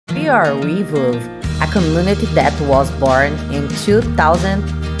are Wevoov, a community that was born in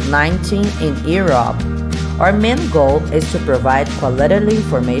 2019 in Europe. Our main goal is to provide quality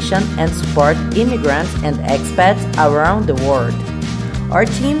information and support immigrants and expats around the world. Our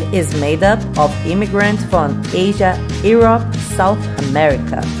team is made up of immigrants from Asia, Europe, South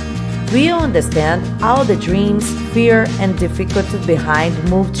America. We understand all the dreams, fear, and difficulties behind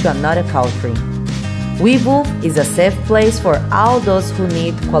move to another country. Wevoov is a safe place for all those who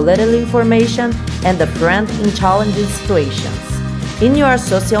need quality information and a friend in challenging situations. In your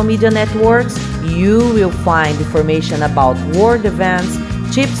social media networks, you will find information about world events,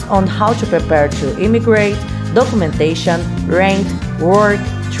 tips on how to prepare to immigrate, documentation, rent, work,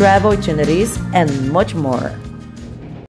 travel itineraries, and much more.